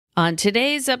On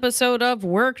today's episode of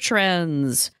Work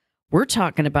Trends, we're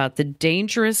talking about the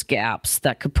dangerous gaps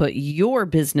that could put your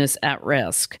business at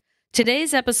risk.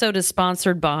 Today's episode is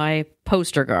sponsored by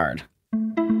Poster Guard.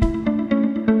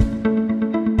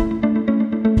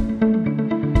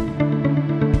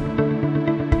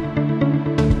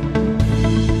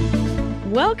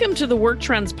 Welcome to the Work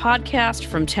Trends podcast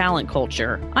from Talent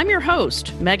Culture. I'm your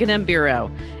host, Meghan M.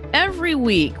 Biro. Every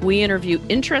week, we interview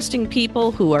interesting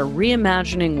people who are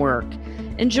reimagining work.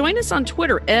 And join us on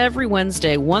Twitter every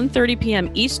Wednesday, 1:30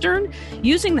 p.m. Eastern,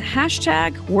 using the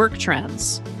hashtag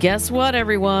WorkTrends. Guess what,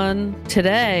 everyone?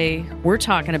 Today, we're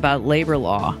talking about labor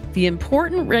law, the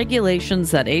important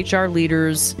regulations that HR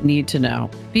leaders need to know.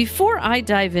 Before I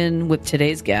dive in with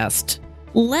today's guest,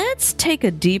 let's take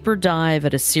a deeper dive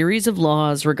at a series of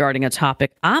laws regarding a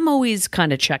topic I'm always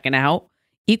kind of checking out: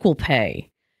 equal pay.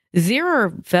 There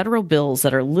are federal bills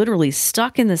that are literally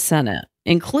stuck in the Senate,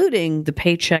 including the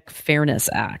Paycheck Fairness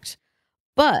Act.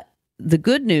 But the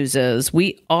good news is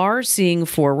we are seeing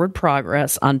forward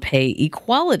progress on pay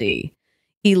equality.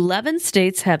 11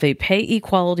 states have a pay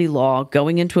equality law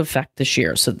going into effect this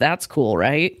year, so that's cool,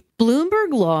 right?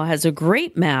 Bloomberg Law has a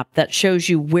great map that shows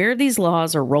you where these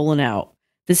laws are rolling out.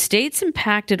 The states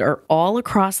impacted are all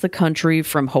across the country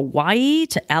from Hawaii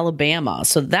to Alabama,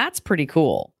 so that's pretty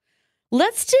cool.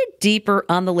 Let's dig deeper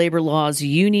on the labor laws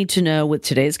you need to know with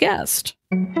today's guest.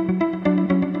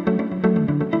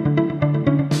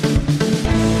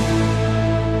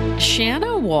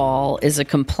 Shanna Wall is a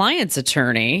compliance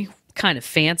attorney, kind of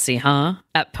fancy, huh?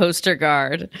 At Poster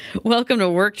Guard. Welcome to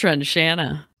Work Trend,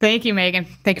 Shanna. Thank you, Megan.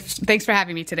 Thanks for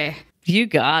having me today. You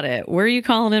got it. Where are you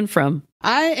calling in from?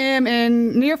 I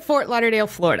am near Fort Lauderdale,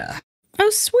 Florida. Oh,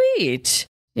 sweet.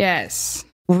 Yes.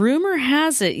 Rumor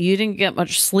has it you didn't get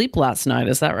much sleep last night.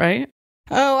 Is that right?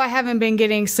 Oh, I haven't been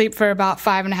getting sleep for about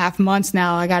 5.5 months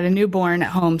now. I got a newborn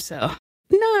at home, so.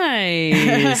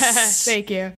 Nice. Thank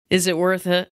you. Is it worth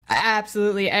it?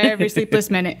 Absolutely. Every sleepless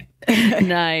minute.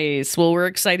 Nice. Well, we're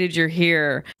excited you're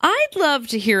here. I'd love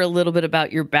to hear a little bit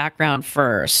about your background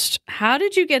first. How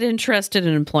did you get interested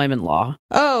in employment law?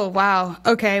 Oh, wow.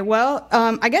 Okay. Well,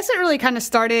 I guess it really kind of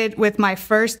started with my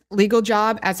first legal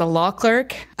job as a law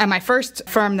clerk. At my first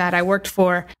firm that I worked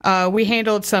for, we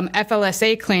handled some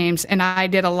FLSA claims, and I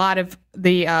did a lot of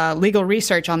the legal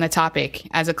research on the topic.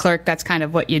 As a clerk, that's kind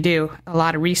of what you do, a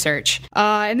lot of research.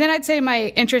 And then I'd say my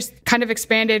interest kind of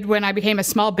expanded when I became a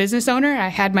small business owner. I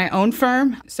had my own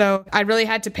firm, so I really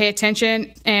had to pay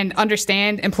attention and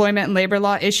understand employment and labor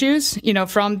law issues,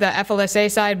 from the FLSA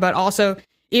side, but also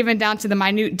even down to the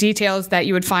minute details that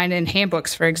you would find in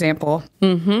handbooks, for example.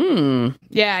 Mm-hmm.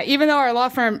 Yeah, even though our law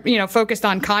firm, focused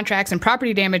on contracts and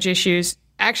property damage issues,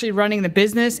 actually running the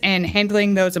business and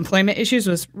handling those employment issues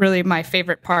was really my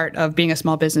favorite part of being a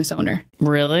small business owner.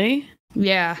 Really?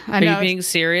 Yeah, I know. Are you being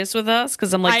serious with us?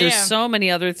 Because I'm like, there's so many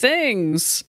other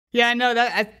things. Yeah, I know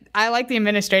that. I like the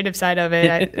administrative side of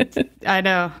it. I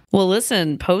know. Well,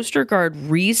 listen, Poster Guard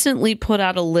recently put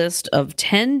out a list of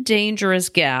 10 dangerous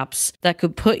gaps that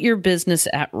could put your business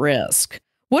at risk.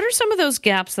 What are some of those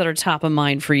gaps that are top of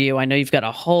mind for you? I know you've got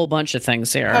a whole bunch of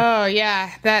things here. Oh,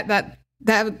 yeah. That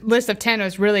list of 10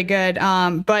 was really good.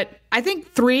 But I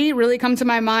think 3 really come to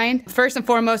my mind. First and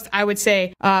foremost, I would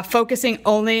say focusing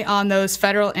only on those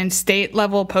federal and state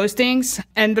level postings.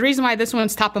 And the reason why this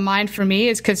one's top of mind for me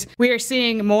is because we are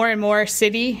seeing more and more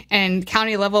city and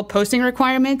county level posting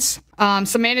requirements.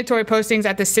 Some mandatory postings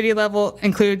at the city level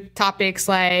include topics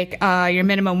like your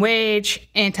minimum wage,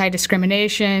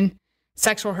 anti-discrimination,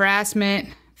 sexual harassment,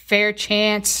 fair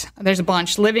chance. There's a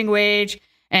bunch. Living wage,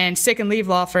 and sick and leave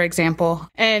law, for example.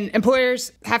 And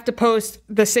employers have to post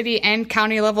the city and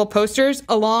county level posters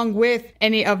along with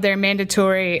any of their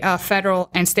mandatory federal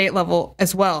and state level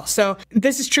as well. So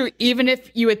this is true even if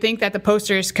you would think that the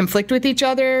posters conflict with each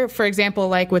other. For example,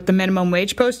 like with the minimum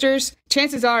wage posters,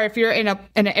 chances are if you're in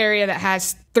an area that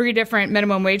has 3 different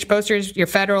minimum wage posters, your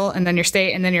federal and then your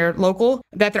state and then your local,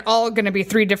 that they're all going to be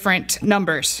 3 different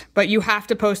numbers. But you have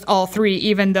to post all 3,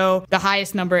 even though the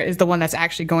highest number is the one that's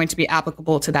actually going to be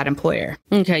applicable to that employer.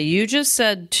 Okay, you just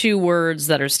said 2 words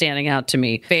that are standing out to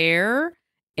me: fair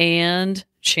and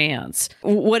chance.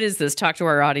 What is this? Talk to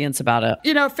our audience about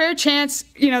it. Fair chance,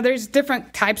 there's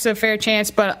different types of fair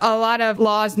chance, but a lot of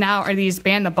laws now are these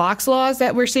ban the box laws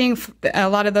that we're seeing. A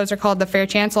lot of those are called the fair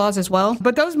chance laws as well.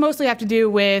 But those mostly have to do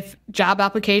with job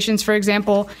applications, for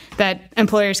example, that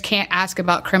employers can't ask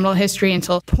about criminal history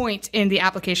until a point in the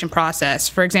application process.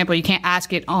 For example, you can't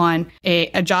ask it on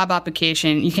a job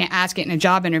application. You can't ask it in a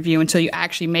job interview until you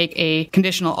actually make a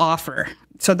conditional offer.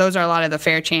 So those are a lot of the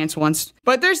fair chance ones.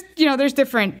 But there's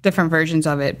different versions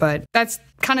of it, but that's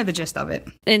kind of the gist of it.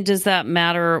 And does that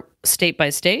matter state by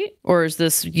state, or is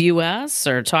this US?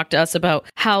 Or talk to us about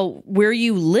how where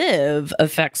you live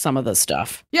affects some of this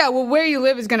stuff. Yeah, well, where you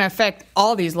live is going to affect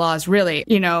all these laws, really.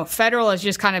 Federal is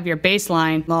just kind of your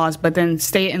baseline laws, but then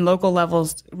state and local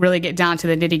levels really get down to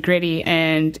the nitty gritty,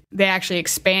 and they actually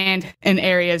expand in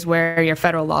areas where your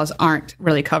federal laws aren't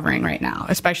really covering right now,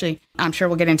 especially, I'm sure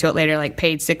we'll get into it later, like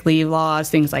paid sick leave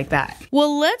laws, things like that.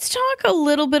 Well, let's talk a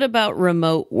little bit about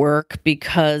remote work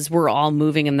because we're all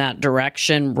moving in that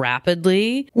direction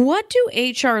rapidly. What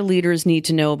do HR leaders need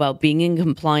to know about being in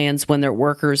compliance when their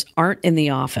workers aren't in the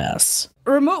office?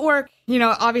 Remote work,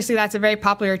 obviously that's a very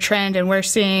popular trend, and we're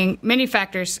seeing many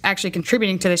factors actually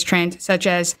contributing to this trend, such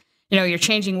as, your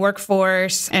changing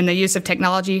workforce and the use of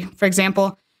technology, for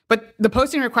example. But the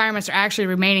posting requirements are actually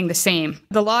remaining the same.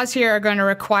 The laws here are going to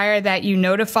require that you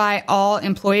notify all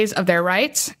employees of their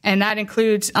rights, and that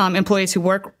includes employees who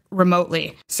work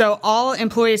remotely. So all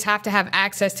employees have to have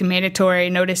access to mandatory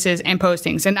notices and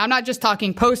postings. And I'm not just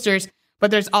talking posters,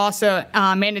 but there's also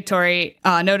mandatory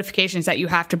notifications that you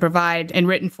have to provide in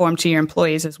written form to your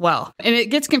employees as well. And it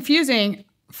gets confusing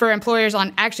for employers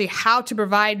on actually how to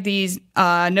provide these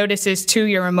notices to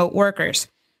your remote workers.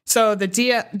 So the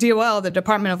DOL, the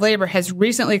Department of Labor, has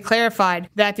recently clarified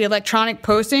that the electronic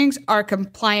postings are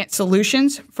compliant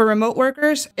solutions for remote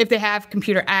workers if they have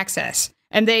computer access.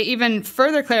 And they even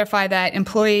further clarify that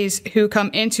employees who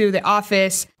come into the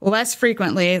office less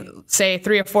frequently, say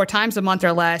 3 or 4 times a month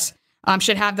or less,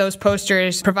 should have those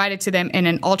posters provided to them in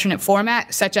an alternate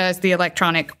format, such as the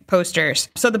electronic posters.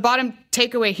 So the bottom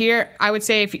takeaway here, I would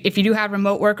say if you do have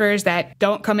remote workers that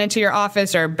don't come into your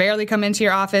office or barely come into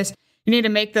your office, you need to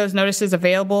make those notices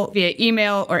available via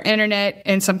email or internet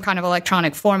in some kind of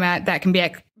electronic format that can be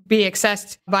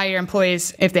accessed by your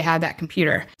employees if they have that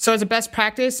computer. So as a best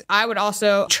practice, I would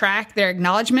also track their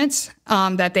acknowledgments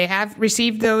that they have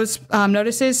received those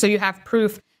notices, so you have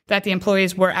proof that the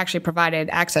employees were actually provided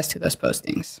access to those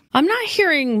postings. I'm not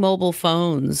hearing mobile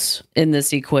phones in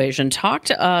this equation. Talk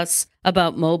to us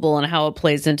about mobile and how it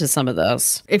plays into some of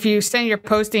this. If you send your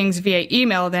postings via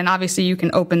email, then obviously you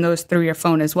can open those through your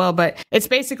phone as well, but it's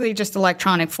basically just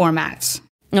electronic formats.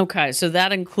 Okay, so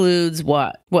that includes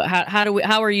what?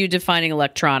 How are you defining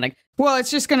electronic? Well,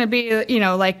 it's just going to be,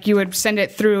 like you would send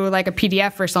it through like a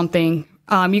PDF or something.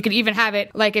 You could even have it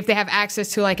like if they have access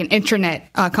to like an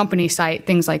intranet company site,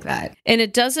 things like that. And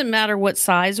it doesn't matter what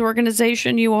size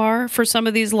organization you are for some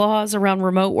of these laws around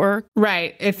remote work?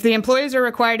 Right. If the employees are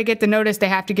required to get the notice, they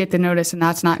have to get the notice, and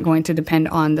that's not going to depend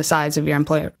on the size of the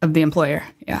employer.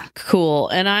 Yeah. Cool.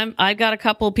 And I got a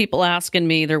couple of people asking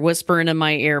me, they're whispering in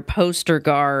my ear, poster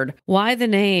guard. Why the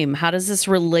name? How does this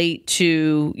relate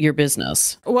to your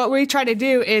business? What we try to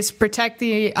do is protect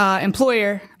the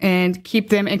employer and keep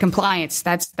them in compliance.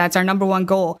 That's our number one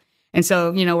goal. And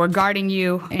so, we're guarding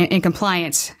you in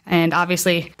compliance. And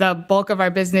obviously, the bulk of our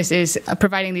business is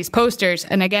providing these posters.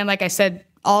 And again, like I said,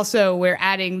 also, we're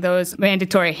adding those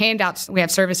mandatory handouts. We have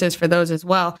services for those as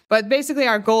well. But basically,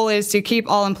 our goal is to keep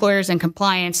all employers in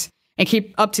compliance and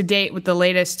keep up to date with the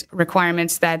latest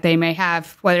requirements that they may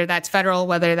have, whether that's federal,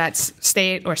 whether that's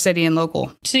state or city and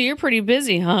local. So you're pretty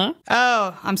busy, huh?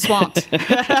 Oh, I'm swamped.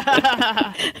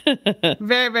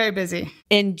 Very, very busy.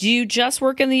 And do you just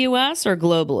work in the U.S. or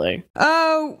globally?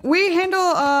 We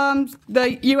handle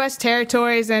the U.S.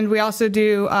 territories, and we also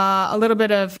do a little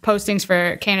bit of postings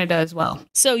for Canada as well.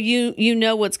 So you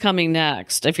know what's coming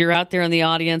next. If you're out there in the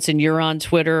audience and you're on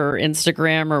Twitter or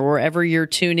Instagram or wherever you're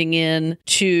tuning in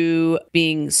to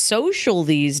being social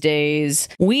these days,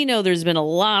 we know there's been a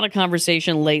lot of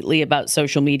conversation lately about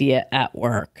social media at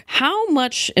work. How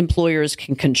much employers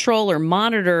can control or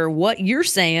monitor what you're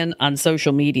saying on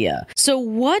social media? So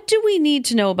what do we need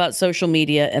to know about social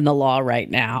media and the law right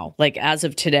now, like as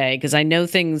of today? Because I know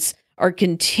things are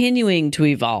continuing to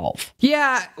evolve.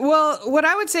 Yeah, well, what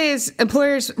I would say is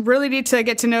employers really need to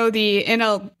get to know the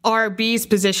NLRB's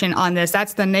position on this.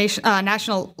 That's the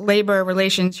National Labor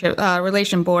Relation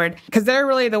Board, because they're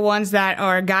really the ones that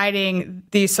are guiding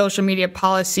these social media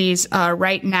policies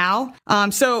right now.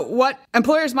 So what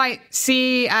employers might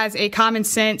see as a common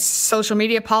sense social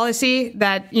media policy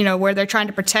that, where they're trying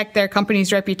to protect their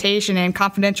company's reputation and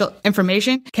confidential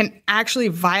information can actually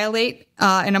violate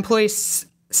an employee's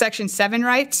Section 7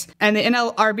 rights. And the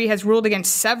NLRB has ruled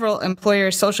against several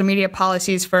employers' social media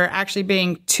policies for actually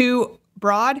being too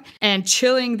broad and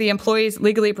chilling the employee's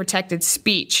legally protected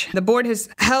speech. The board has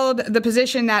held the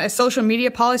position that a social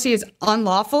media policy is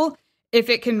unlawful if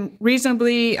it can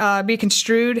reasonably be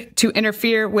construed to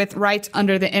interfere with rights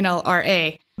under the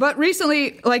NLRA. But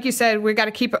recently, like you said, we got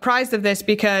to keep apprised of this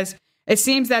because it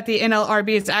seems that the NLRB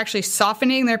is actually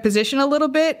softening their position a little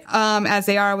bit, as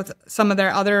they are with some of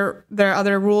their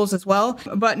other rules as well.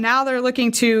 But now they're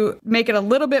looking to make it a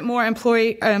little bit more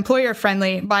employer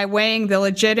friendly by weighing the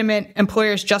legitimate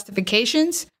employer's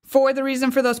justifications for the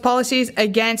reason for those policies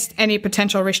against any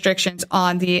potential restrictions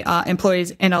on the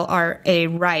employee's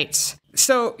NLRA rights.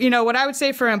 So, what I would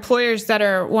say for employers that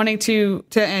are wanting to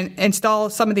install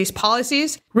some of these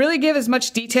policies, really give as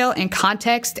much detail and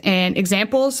context and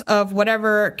examples of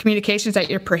whatever communications that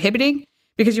you're prohibiting,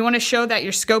 because you want to show that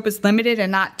your scope is limited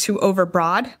and not too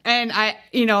overbroad. And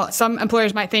some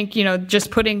employers might think,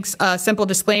 just putting a simple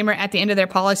disclaimer at the end of their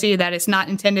policy that it's not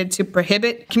intended to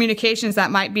prohibit communications that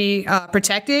might be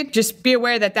protected. Just be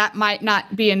aware that might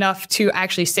not be enough to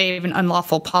actually save an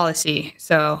unlawful policy.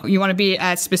 So you want to be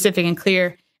as specific and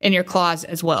clear in your clause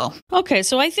as well. Okay,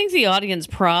 so I think the audience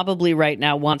probably right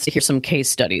now wants to hear some case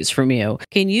studies from you.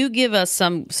 Can you give us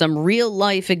some real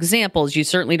life examples? You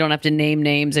certainly don't have to name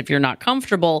names if you're not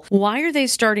comfortable. Why are they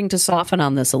starting to soften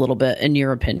on this a little bit, in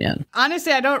your opinion?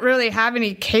 Honestly, I don't really have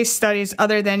any case studies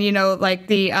other than, like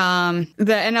the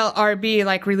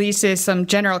NLRB releases some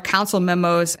general counsel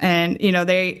memos, and,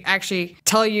 they actually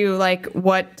tell you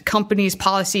what company's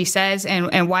policy says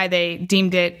and why they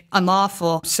deemed it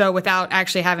unlawful. So without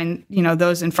actually having,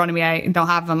 those in front of me, I don't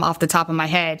have them off the top of my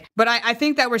head. But I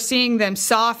think that we're seeing them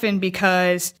soften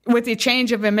because with the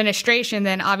change of administration,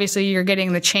 then obviously you're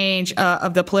getting the change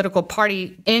of the political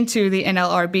party into the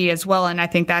NLRB as well. And I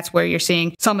think that's where you're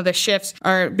seeing some of the shifts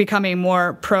are becoming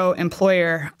more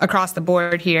pro-employer across the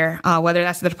board here, whether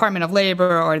that's the Department of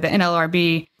Labor or the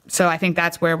NLRB. So I think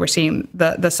that's where we're seeing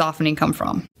the softening come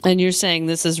from. And you're saying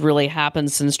this has really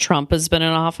happened since Trump has been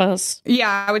in office?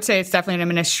 Yeah, I would say it's definitely an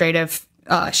administrative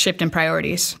shift in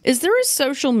priorities. Is there a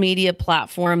social media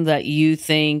platform that you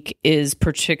think is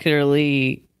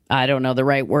particularly, I don't know the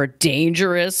right word,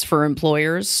 dangerous for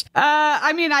employers?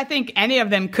 I think any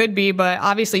of them could be, but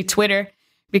obviously Twitter,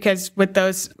 because with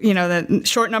those, the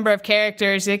short number of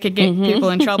characters, it could get people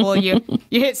in trouble. You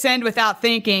hit send without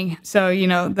thinking. So,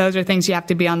 those are things you have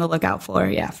to be on the lookout for.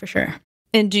 Yeah, for sure.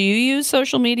 And do you use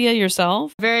social media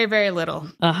yourself? Very, very little.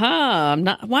 Why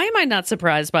am I not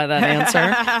surprised by that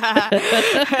answer?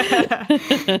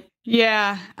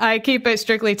 Yeah, I keep it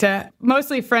strictly to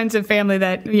mostly friends and family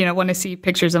that, want to see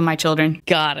pictures of my children.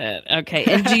 Got it. Okay.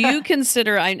 And do you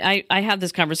consider, I had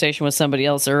this conversation with somebody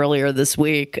else earlier this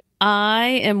week.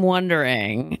 I am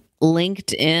wondering,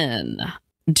 LinkedIn.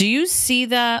 Do you see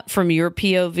that from your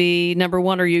POV? Number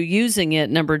one, are you using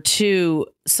it? Number two,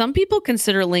 some people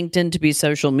consider LinkedIn to be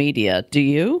social media. Do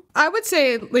you? I would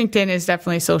say LinkedIn is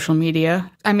definitely social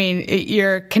media.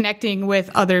 You're connecting with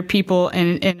other people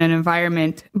in an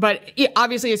environment, but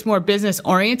obviously it's more business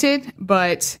oriented,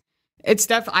 but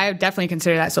I would definitely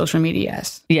consider that social media,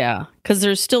 yes. Yeah, because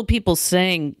there's still people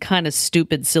saying kind of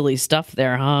stupid, silly stuff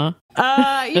there, huh?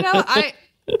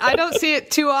 I don't see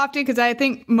it too often because I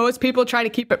think most people try to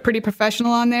keep it pretty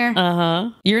professional on there.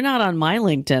 You're not on my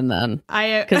LinkedIn then.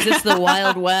 Because it's the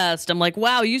Wild West. I'm like,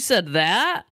 wow, you said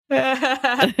that?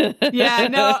 Yeah,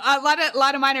 no, a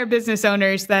lot of mine are business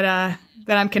owners that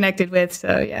I'm connected with.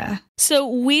 So, yeah. So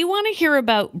we want to hear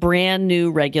about brand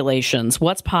new regulations.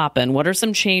 What's poppin'? What are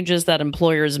some changes that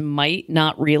employers might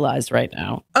not realize right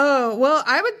now? Oh, well,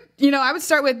 I would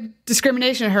start with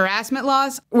discrimination and harassment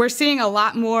laws. We're seeing a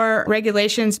lot more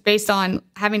regulations based on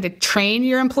having to train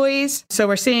your employees. So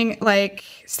we're seeing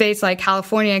states like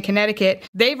California and Connecticut,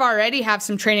 they've already have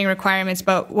some training requirements,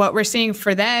 but what we're seeing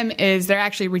for them is they're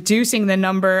actually reducing the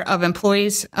number of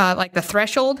employees, the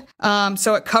threshold.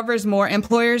 So it covers more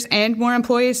employers and more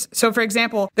employees. So for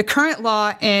example, the current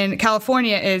law in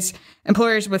California is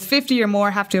employers with 50 or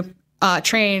more have to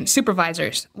train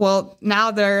supervisors. Well,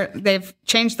 now they've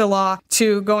changed the law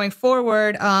to going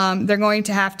forward. They're going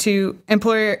to have to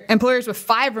employers with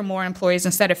 5 or more employees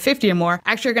instead of 50 or more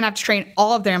actually are going to have to train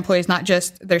all of their employees, not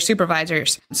just their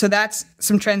supervisors. So that's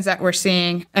some trends that we're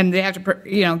seeing, and they have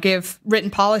to give written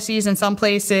policies in some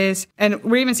places, and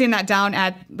we're even seeing that down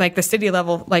at the city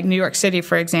level, like New York City,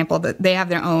 for example, that they have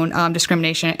their own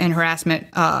discrimination and harassment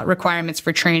requirements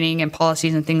for training and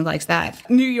policies and things like that.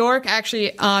 New York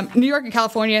and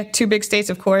California, 2 big states,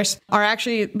 of course, are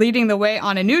actually leading the way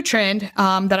on a new trend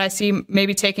that I see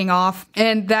maybe taking off,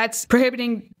 and that's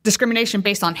prohibiting discrimination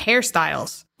based on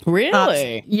hairstyles.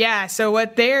 Really? Yeah. So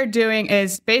what they're doing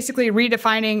is basically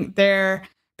redefining their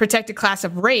protected class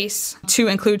of race to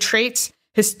include traits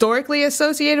historically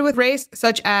associated with race,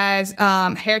 such as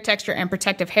hair texture and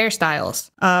protective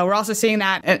hairstyles. We're also seeing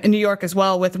that in New York as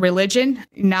well with religion.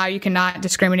 Now you cannot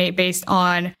discriminate based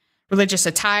on religious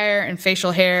attire and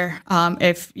facial hair,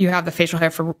 if you have the facial hair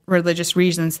for religious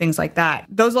reasons, things like that.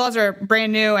 Those laws are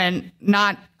brand new and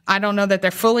I don't know that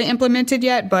they're fully implemented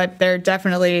yet, but they're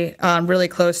definitely really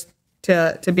close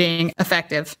to being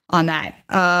effective on that.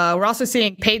 We're also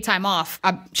seeing paid time off.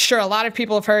 I'm sure a lot of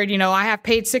people have heard, I have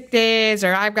paid sick days,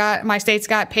 or my state's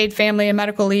got paid family and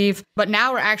medical leave. But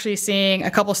now we're actually seeing a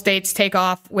couple states take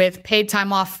off with paid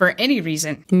time off for any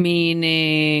reason.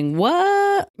 Meaning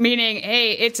what? Meaning,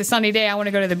 hey, it's a sunny day. I want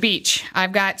to go to the beach.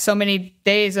 I've got so many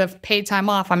days of paid time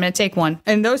off. I'm going to take one.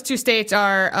 And those two states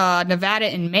are Nevada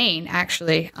and Maine,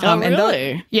 actually.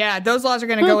 Really? Those laws are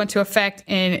going to go into effect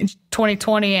in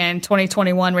 2020 and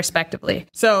 2021, respectively.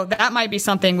 So that might be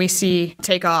something we see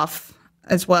take off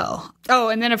as well. Oh,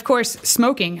 and then, of course,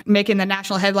 smoking. Making the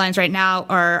national headlines right now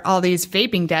are all these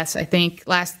vaping deaths. I think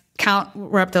last count,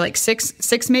 we're up to like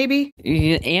six maybe.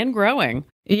 And growing.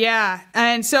 Yeah.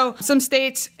 And so some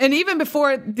states, and even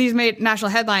before these made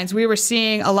national headlines, we were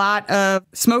seeing a lot of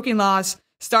smoking laws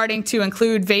starting to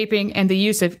include vaping and the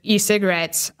use of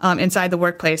e-cigarettes inside the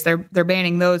workplace. They're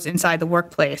banning those inside the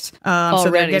workplace.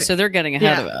 Already, so they're getting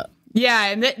ahead of it. Yeah,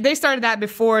 and they started that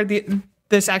before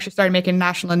this actually started making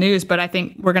national news. But I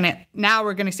think we're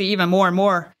gonna see even more and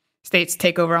more states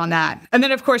take over on that. And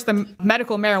then, of course, the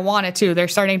medical marijuana too. They're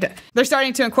starting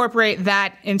to incorporate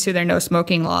that into their no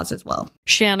smoking laws as well.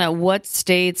 Shanna, what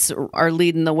states are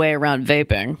leading the way around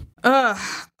vaping? Well,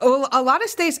 a lot of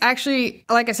states actually,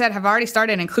 like I said, have already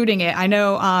started including it. I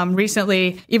know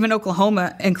recently, even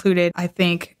Oklahoma included, I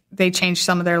think, they changed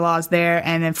some of their laws there.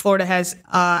 And then Florida has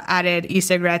added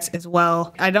e-cigarettes as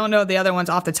well. I don't know the other ones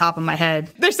off the top of my head.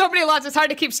 There's so many laws, it's hard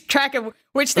to keep track of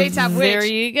which states have which. There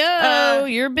you go.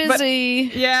 You're busy.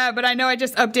 But I know I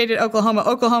just updated Oklahoma.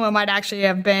 Oklahoma might actually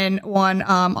have been one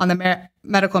on the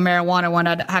medical marijuana one.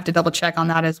 I'd have to double check on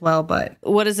that as well. But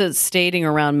what is it stating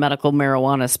around medical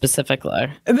marijuana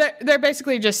specifically? They're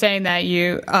basically just saying that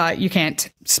you can't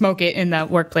smoke it in the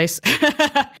workplace.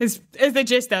 is the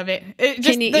gist of it.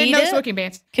 Can you eat no it? Smoking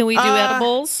bans. Can we do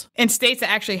edibles? In states that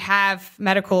actually have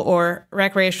medical or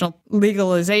recreational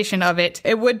legalization of it,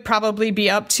 it would probably be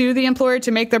up to the employer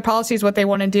to make their policies what they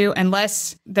want to do,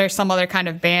 unless there's some other kind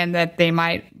of ban that they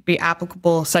might be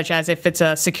applicable, such as if it's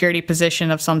a security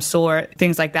position of some sort,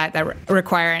 things like that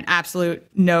require an absolute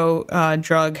no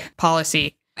drug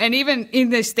policy. And even in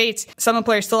the states, some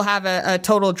employers still have a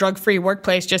total drug-free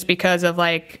workplace just because of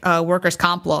workers'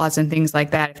 comp laws and things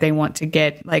like that. If they want to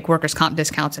get workers' comp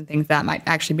discounts and things, that might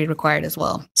actually be required as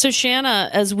well. So Shanna,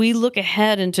 as we look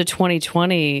ahead into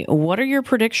 2020, what are your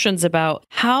predictions about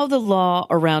how the law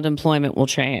around employment will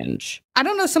change? I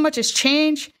don't know so much as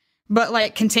change,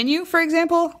 but continue, for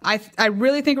example. I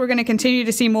really think we're going to continue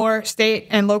to see more state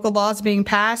and local laws being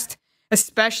passed,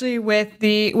 especially when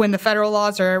the federal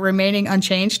laws are remaining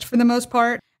unchanged for the most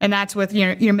part. And that's with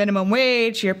your minimum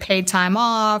wage, your paid time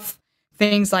off,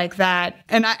 things like that.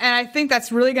 And I think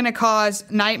that's really going to cause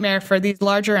nightmare for these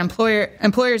larger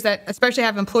employers that especially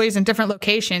have employees in different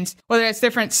locations, whether it's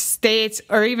different states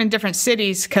or even different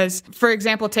cities. Because, for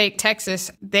example, take Texas.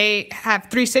 They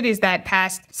have 3 cities that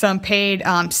passed some paid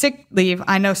sick leave.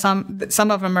 I know some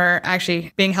of them are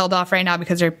actually being held off right now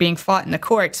because they're being fought in the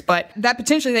courts. But that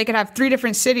potentially they could have 3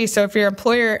 different cities. So if your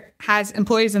employer has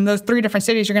employees in those 3 different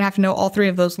cities, you're going to have to know all 3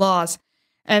 of those laws.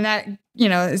 And that,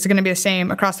 is going to be the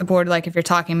same across the board, like if you're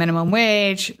talking minimum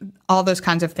wage, all those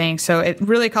kinds of things. So it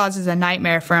really causes a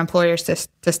nightmare for employers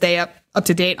to stay up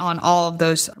to date on all of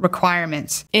those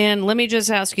requirements. And let me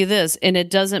just ask you this, and it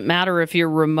doesn't matter if you're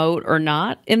remote or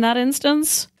not in that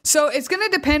instance? So it's going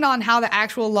to depend on how the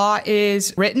actual law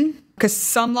is written. Because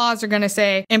some laws are going to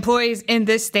say employees in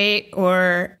this state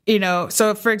or,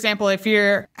 so for example, if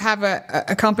you have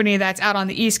a company that's out on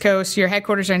the East Coast, your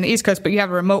headquarters are in the East Coast, but you have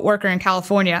a remote worker in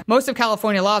California, most of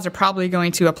California laws are probably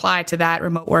going to apply to that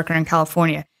remote worker in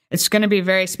California. It's going to be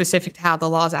very specific to how the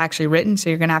law is actually written. So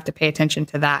you're going to have to pay attention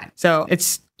to that. So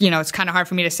it's kind of hard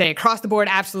for me to say across the board,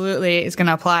 absolutely it's going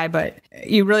to apply, but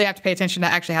you really have to pay attention to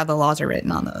actually how the laws are written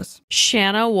on those.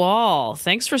 Shanna Wall,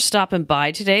 thanks for stopping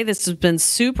by today. This has been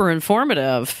super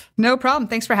informative. No problem.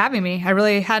 Thanks for having me. I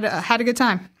really had a good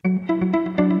time.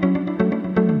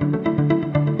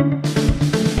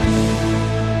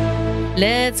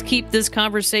 Let's keep this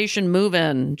conversation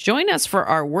moving. Join us for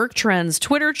our Work Trends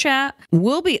Twitter chat.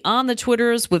 We'll be on the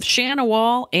Twitters with Shanna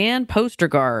Wall and Poster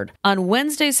Guard on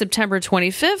Wednesday, September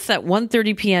 25th at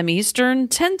 1:30 p.m. Eastern,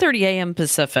 10:30 a.m.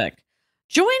 Pacific.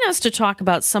 Join us to talk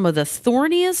about some of the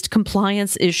thorniest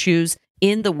compliance issues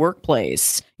in the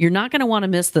workplace. You're not going to want to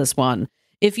miss this one.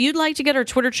 If you'd like to get our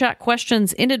Twitter chat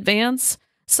questions in advance,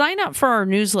 sign up for our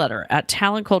newsletter at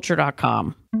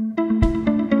talentculture.com.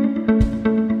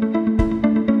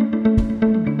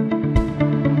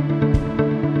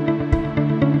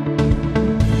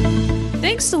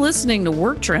 Thanks to listening to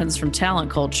Work Trends from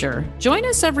Talent Culture. Join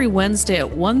us every Wednesday at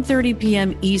 1:30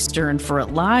 p.m. Eastern for a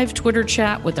live Twitter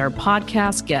chat with our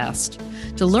podcast guest.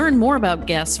 To learn more about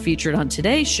guests featured on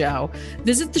today's show,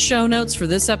 visit the show notes for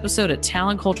this episode at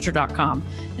talentculture.com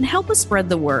and help us spread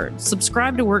the word.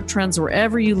 Subscribe to Work Trends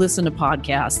wherever you listen to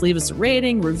podcasts. Leave us a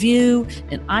rating, review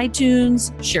in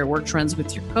iTunes. Share Work Trends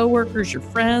with your coworkers, your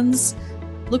friends.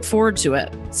 Look forward to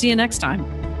it. See you next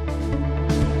time.